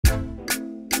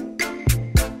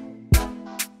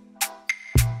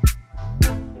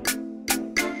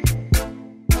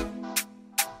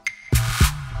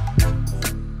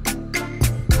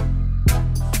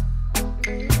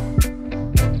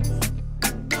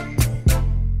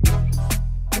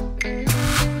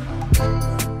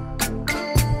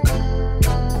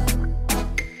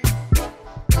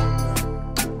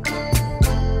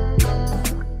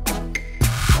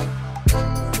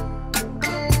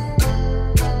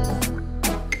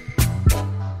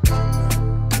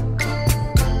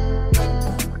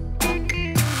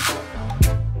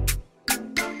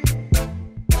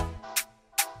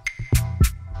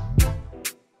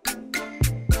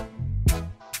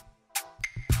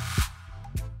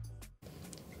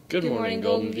Good morning,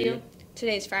 Golden View.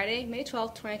 Today is Friday, May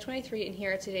 12th, 2023, and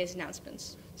here are today's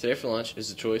announcements. Today for lunch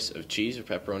is a choice of cheese or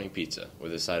pepperoni pizza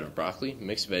with a side of broccoli,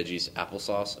 mixed veggies,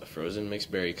 applesauce, a frozen mixed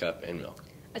berry cup, and milk.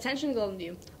 Attention Golden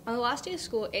View. On the last day of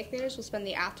school, 8th graders will spend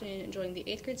the afternoon enjoying the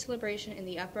 8th grade celebration in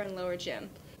the upper and lower gym.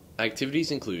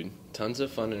 Activities include tons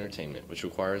of fun entertainment, which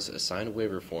requires a signed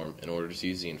waiver form in order to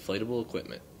use the inflatable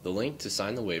equipment. The link to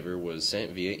sign the waiver was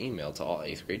sent via email to all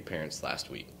 8th grade parents last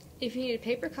week. If you need a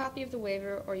paper copy of the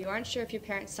waiver or you aren't sure if your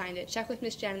parents signed it, check with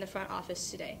Ms. Jen in the front office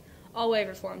today. All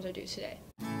waiver forms are due today.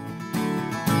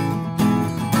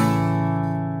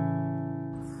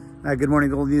 Good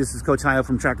morning, Golden View. This is Coach Hio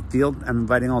from Track and Field. I'm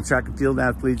inviting all track and field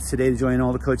athletes today to join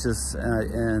all the coaches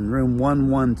in room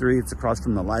 113. It's across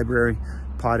from the library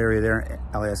pod area there,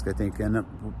 Alyeska, I think.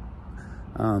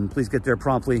 And please get there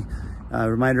promptly.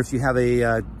 Reminder, if you have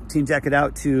a team jacket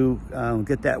out, to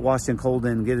get that washed and cold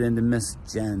and get it into Miss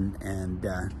Jen. And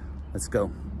let's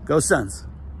go. Go Suns!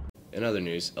 In other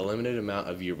news, a limited amount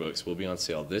of yearbooks will be on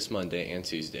sale this Monday and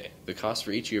Tuesday. The cost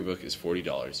for each yearbook is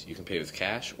 $40. You can pay with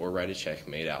cash or write a check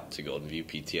made out to Golden View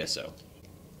PTSO.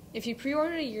 If you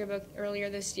pre-ordered a yearbook earlier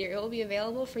this year, it will be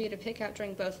available for you to pick up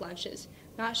during both lunches.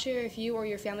 Not sure if you or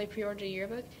your family pre-ordered a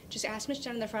yearbook? Just ask Ms.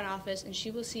 Jen in the front office and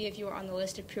she will see if you are on the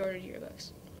list of pre-ordered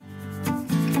yearbooks.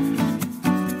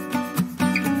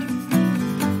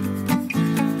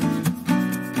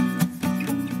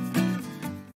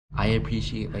 I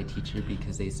appreciate my teacher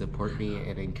because they support me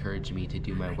and encourage me to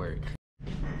do my work.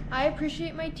 I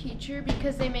appreciate my teacher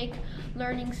because they make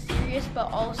learning serious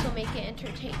but also make it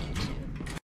entertaining too.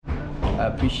 I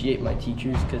appreciate my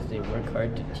teachers because they work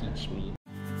hard to teach me.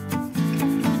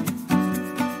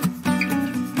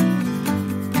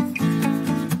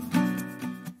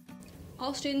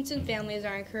 All students and families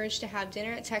are encouraged to have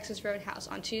dinner at Texas Roadhouse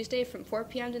on Tuesday from 4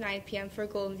 p.m. to 9 p.m. for a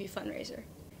Golden View fundraiser.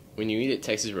 When you eat at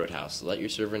Texas Roadhouse, let your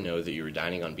server know that you are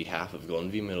dining on behalf of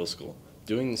Golden View Middle School.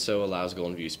 Doing so allows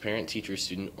Golden View's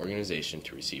parent-teacher-student organization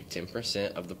to receive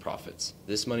 10% of the profits.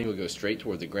 This money will go straight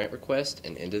toward the grant request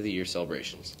and end-of-the-year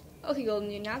celebrations. Okay, Golden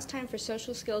View, now it's time for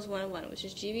Social Skills 101, which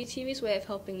is GVTV's way of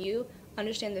helping you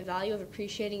understand the value of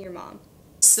appreciating your mom.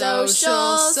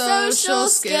 Social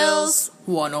Skills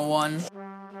 101.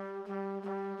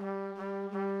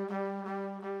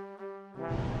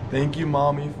 Thank you,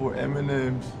 Mommy, for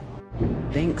M&M's.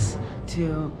 Thanks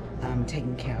to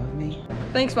taking care of me.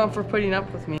 Thanks, Mom, for putting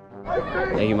up with me.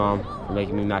 Thank you, Mom, for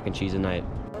making me mac and cheese at night.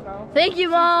 Thank you,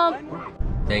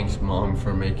 Mom! Thanks, Mom,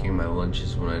 for making my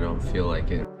lunches when I don't feel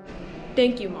like it.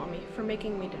 Thank you, Mommy, for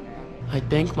making me dinner. I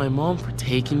thank my mom for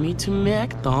taking me to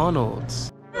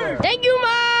McDonald's. Thank you,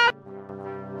 Mom!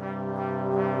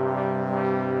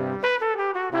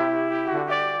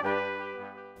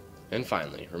 And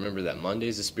finally, remember that Monday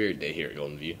is a spirit day here at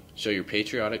Golden View. Show your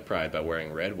patriotic pride by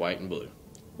wearing red, white, and blue.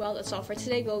 Well, that's all for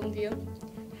today, Golden View.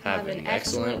 Have an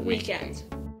excellent weekend.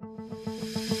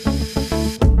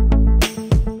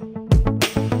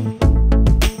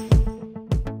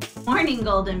 Morning,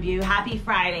 Golden View. Happy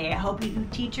Friday. I hope you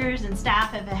teachers and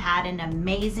staff have had an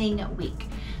amazing week.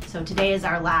 So today is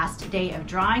our last day of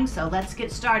drawing, so let's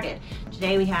get started.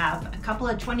 Today we have a couple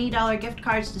of $20 gift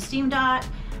cards to Steam Dot,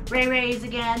 Ray Ray's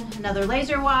again, another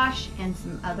laser wash, and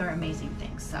some other amazing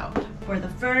things. So for the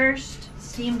first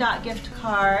Steam Dot gift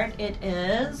card, it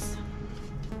is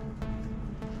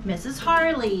Mrs.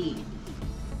 Harley.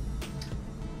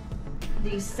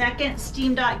 The second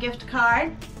Steam Dot gift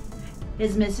card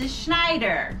is Mrs.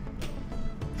 Schneider.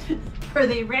 For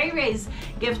the Ray Ray's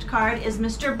gift card is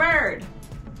Mr. Bird.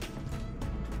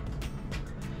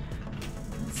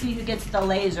 Let's see who gets the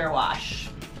laser wash.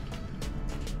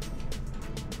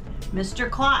 Mr.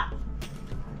 Clot.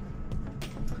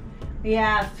 We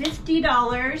have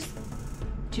 $50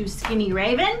 to Skinny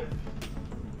Raven.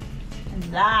 And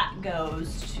that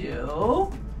goes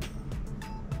to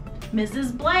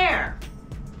Mrs. Blair.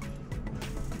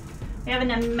 We have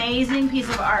an amazing piece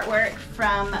of artwork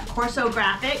from Corso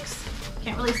Graphics.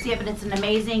 Can't really see it, but it's an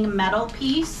amazing metal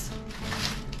piece.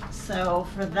 So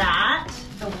for that,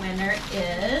 the winner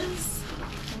is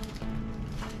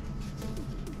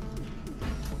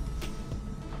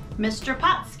Mr.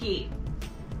 Potsky.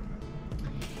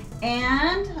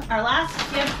 And our last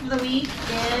gift for the week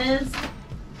is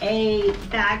a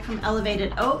bag from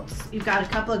Elevated Oats. You've got a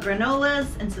couple of granolas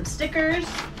and some stickers.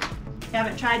 If you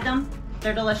haven't tried them,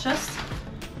 they're delicious.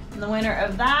 And the winner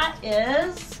of that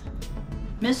is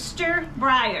Mr.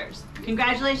 Briers.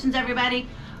 Congratulations, everybody.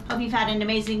 Hope you've had an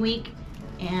amazing week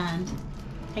and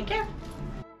take care.